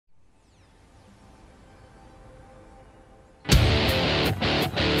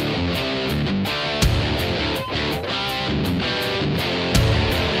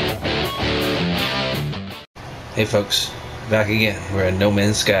Hey folks, back again. We're in No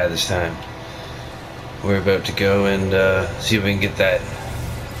Man's Sky this time. We're about to go and see if we can get that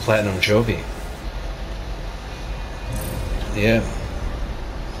platinum trophy. Yeah,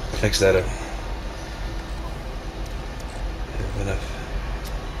 fix that up. Have enough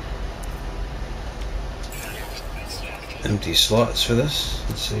empty slots for this.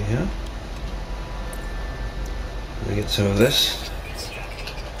 Let's see here. Let me get some of this.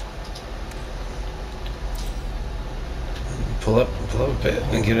 Pull up a bit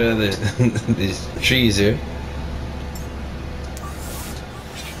and get out of these trees here.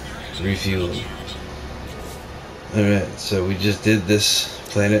 Refuel. Alright, so we just did this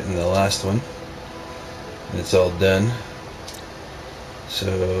planet in the last one. And it's all done. So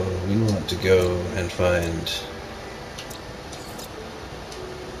we want to go and find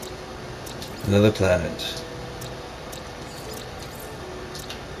another planet.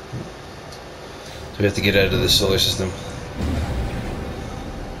 So we have to get out of the solar system.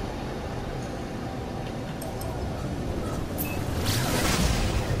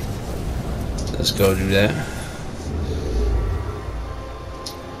 Let's go do that.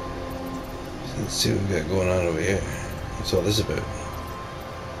 Let's see what we got going on over here. What's all this about?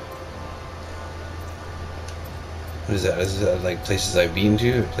 What is that? Is that like places I've been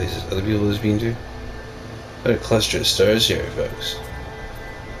to, or places other people have been to? What a cluster of stars here, folks.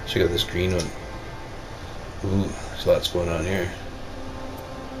 Check out this green one. Ooh, there's lots going on here.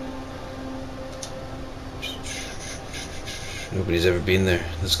 Nobody's ever been there.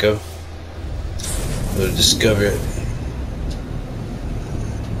 Let's go. Go to discover it.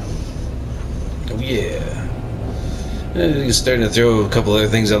 Oh yeah. And starting to throw a couple other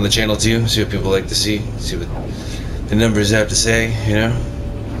things on the channel too. See what people like to see. See what the numbers have to say, you know.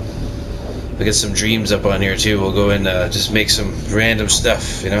 We'll get some dreams up on here too. We'll go and just make some random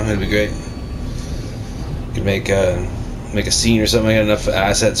stuff, you know. It'd be great. We could make a scene or something. I got enough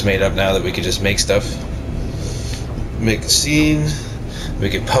assets made up now that we could just make stuff. Make a scene. We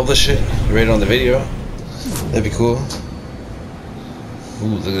could publish it right on the video. That'd be cool. Ooh,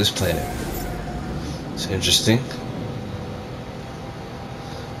 look at this planet. It's interesting.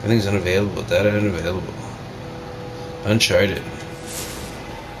 Everything's unavailable. Data unavailable. Uncharted.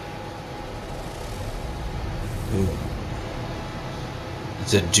 Ooh.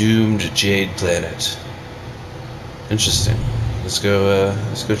 It's a doomed jade planet. Interesting. Let's go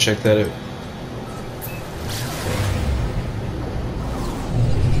check that out.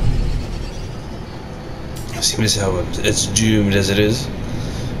 Seeing as how it's doomed as it is,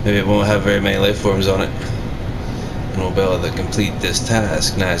 maybe it won't have very many life forms on it, and we'll be able to complete this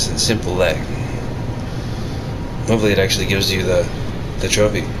task nice and simple like. Hopefully it actually gives you the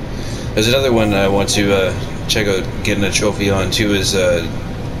trophy. There's another one I want to check out getting a trophy on too, is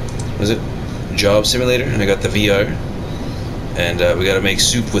what is it? Job Simulator, and I got the VR, and we got to make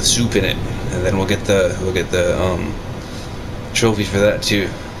soup with soup in it, and then we'll get the trophy for that too,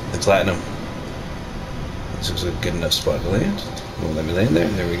 the platinum. This looks like a good enough spot to land. Won't let me land there.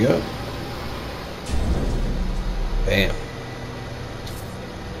 There we go. Bam.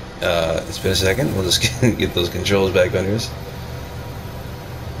 It's been a second. We'll just get those controls back under us.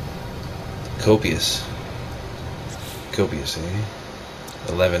 Copious. Copious, eh?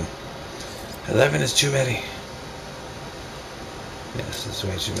 11. 11 is too many. Yes, that's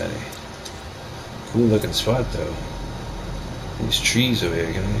way too many. Cool looking spot though. These trees over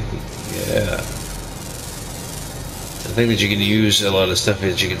here. Yeah. I think that you can use a lot of stuff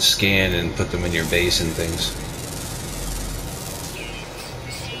that you can scan and put them in your base and things.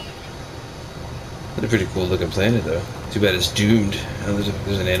 It's a pretty cool looking planet though. Too bad it's doomed. Oh,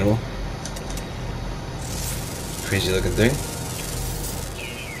 there's an animal. Crazy looking thing.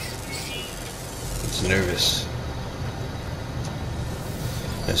 It's nervous.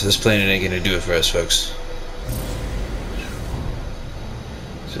 Right, so this planet ain't gonna do it for us, folks.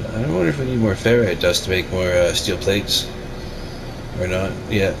 So I wonder if we need more ferrite dust to make more steel plates, or not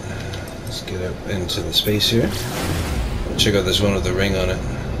yet. Let's get up into the space here. Check out this one with the ring on it.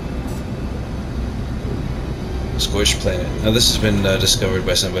 Squish planet. Now this has been discovered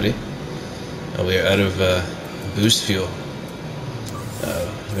by somebody. We are out of boost fuel.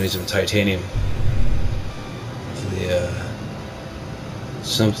 We need some titanium. Hopefully,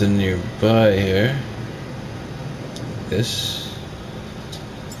 something nearby here. This.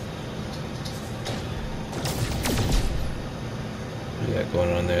 What we got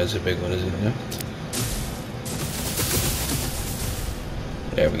going on there? That's a big one, isn't it?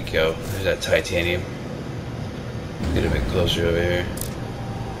 There we go. There's that titanium. Get a bit closer over here.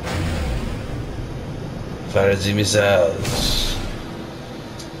 Fire the missiles.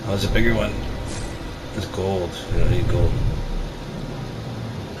 Oh, it's a bigger one. It's gold. We don't need gold.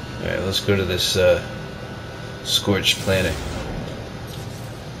 Alright, let's go to this scorched planet.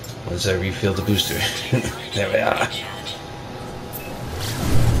 Once I refill the booster. There we are.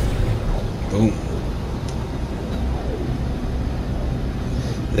 Boom.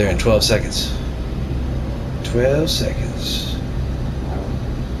 There in 12 seconds. 12 seconds.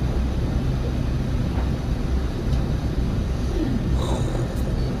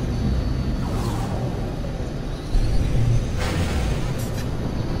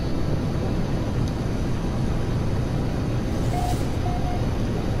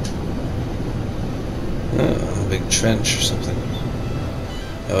 Oh, a big trench or something.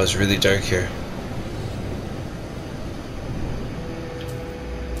 Oh, it's really dark here.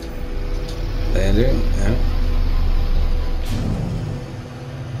 Landing, yeah.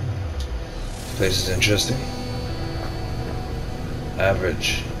 This place is interesting.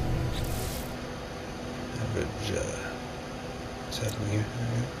 Average. What's happening here?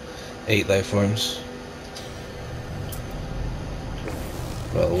 8 life forms.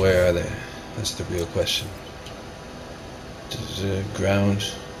 Well, where are they? That's the real question. Ground,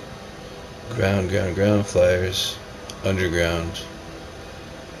 flyers, underground.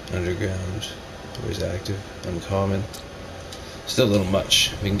 Always active, uncommon. Still a little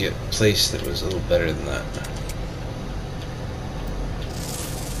much. We can get a place that was a little better than that.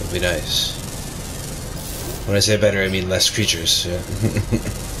 Would be nice. When I say better, I mean less creatures. Yeah.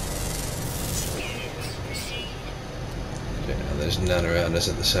 Okay, now there's none around us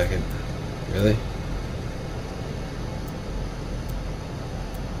at the second. Really?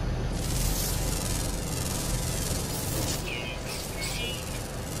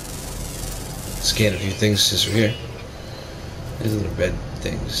 Scan a few things since we're here. There's little red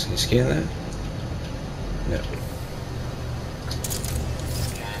things. Can you scan that? No.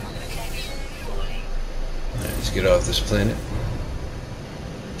 Alright, let's get off this planet.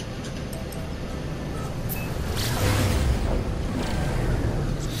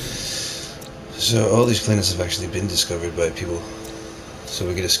 So all these planets have actually been discovered by people. So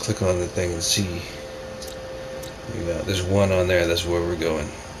we can just click on the thing and see. There's one on there, that's where we're going.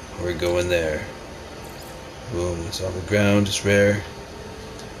 We're going there. Boom, it's on the ground, it's rare.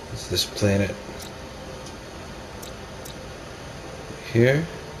 It's this planet. Here.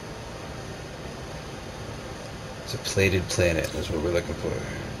 It's a plated planet, that's what we're looking for.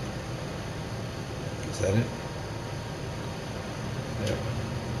 Is that it? No.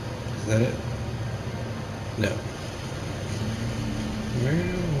 Is that it? No.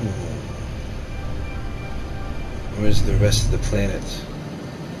 Where's the rest of the planet?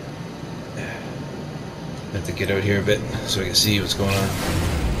 I have to get out here a bit so I can see what's going on.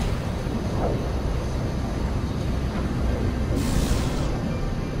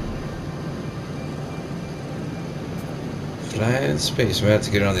 Fly in space. We have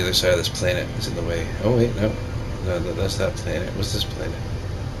to get on the other side of this planet. It's in the way. Oh wait, no. No, that's that planet. What's this planet?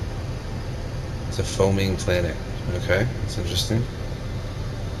 It's a foaming planet. Okay, that's interesting.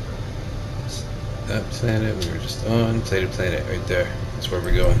 It's that planet we were just on. Plated planet right there. That's where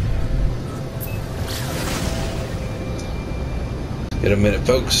we're going. In a minute,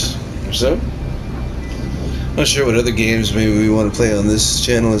 folks, or so. Not sure what other games maybe we want to play on this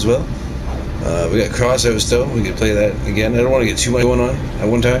channel as well. We got Crossout still. We could play that again. I don't want to get too much going on at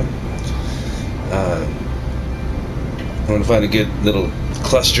one time. I want to find a good little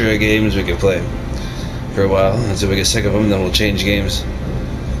cluster of games we could play for a while until we get sick of them. Then we'll change games,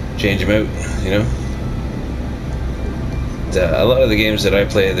 change them out. You know. A lot of the games that I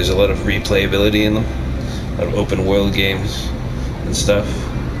play, there's a lot of replayability in them. A lot of open world games and stuff.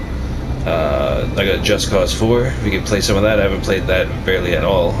 I got Just Cause 4. We could play some of that. I haven't played that barely at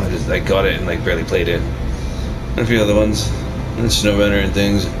all. I got it and like barely played it. And a few other ones, and SnowRunner and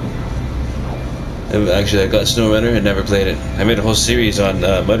things. Actually, I got SnowRunner and never played it. I made a whole series on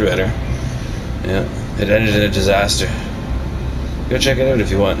MudRunner. Yeah, it ended in a disaster. Go check it out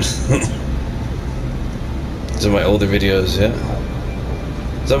if you want. Some of my older videos, yeah.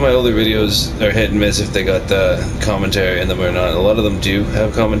 Some of my older videos are hit and miss if they got commentary in them or not. A lot of them do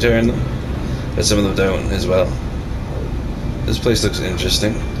have commentary in them, but some of them don't as well. This place looks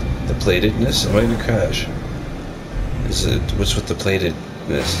interesting. The platedness? Am I gonna crash? What's with the platedness?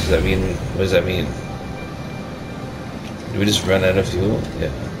 Does that mean, what does that mean? Do we just run out of fuel?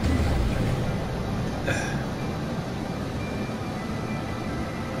 Yeah.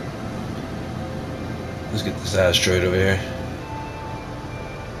 Let's get this asteroid over here.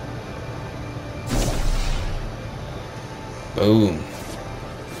 Boom.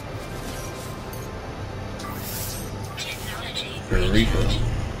 Eureka.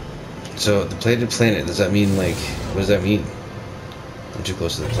 So the plated planet, does that mean like, what does that mean? I'm too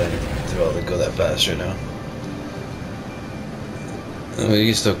close to the planet to be able to go that fast right now. Oh, you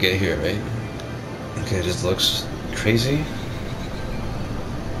can still get here, right? Okay, it just looks crazy.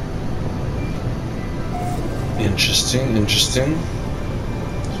 Interesting, interesting.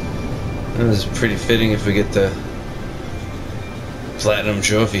 This is pretty fitting if we get the platinum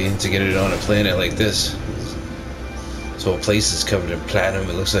trophy to get it on a planet like this. This whole place is covered in platinum,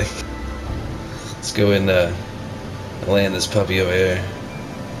 it looks like. Let's go and land this puppy over here.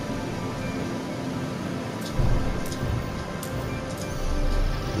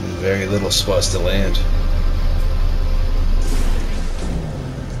 Very little spots to land.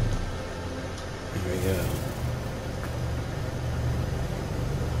 There we go.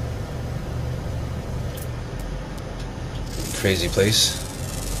 Crazy place.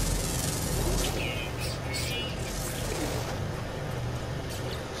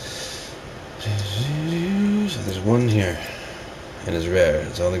 So there's one here, and it's rare.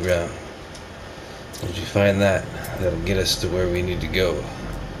 It's on the ground. Once you find that, that'll get us to where we need to go.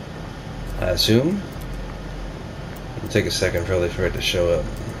 I assume. It'll take a second probably for it to show up.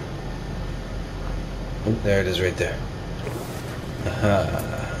 Oh, there it is right there.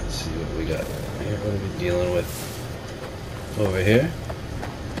 Aha. Let's see what we got here. What are we dealing with over here?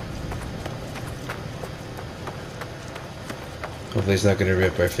 Hopefully it's not going to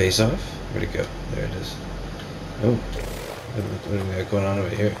rip our face off. Where'd it go? There it is. Oh. What do we got going on over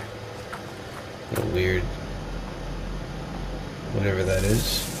here? A little weird. Whatever that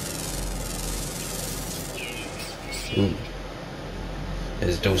is. Ooh.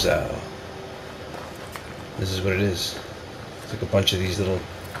 It's docile. This is what it is. It's like a bunch of these little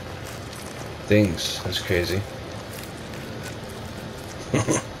things. That's crazy.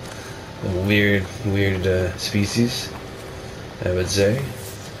 A weird species, I would say.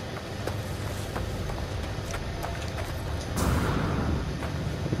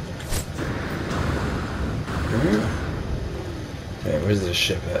 Okay, where's the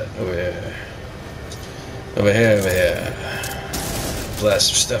ship at? Over here. Over here, over here. Blast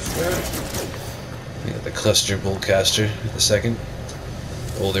some stuff around. We got the cluster boltcaster, the second.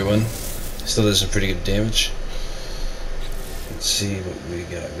 Older one. Still does some pretty good damage. Let's see what we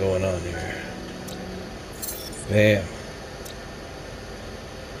got going on here. Bam.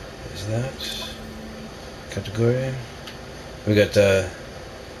 Is that category? We got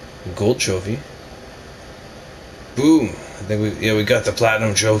gold trophy. Boom! I think we got the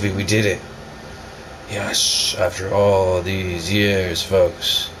platinum trophy. We did it. Yes, after all these years,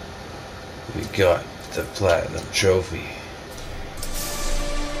 folks, we got the platinum trophy.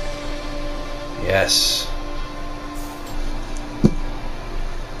 Yes.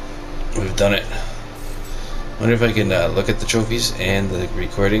 We've done it. Wonder if I can look at the trophies and the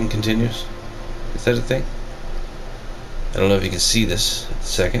recording continues. Is that a thing? I don't know if you can see this at the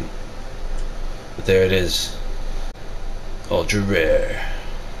second, but there it is. Ultra rare.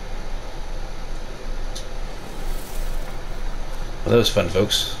 Well, that was fun,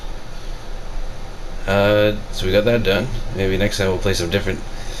 folks. So we got that done. Maybe next time we'll play some different,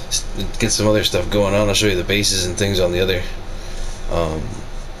 get some other stuff going on. I'll show you the bases and things on the other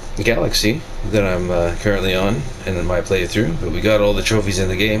galaxy that I'm currently on and in my playthrough. But we got all the trophies in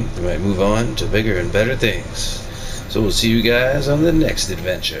the game. We might move on to bigger and better things. So we'll see you guys on the next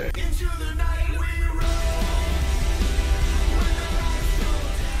adventure.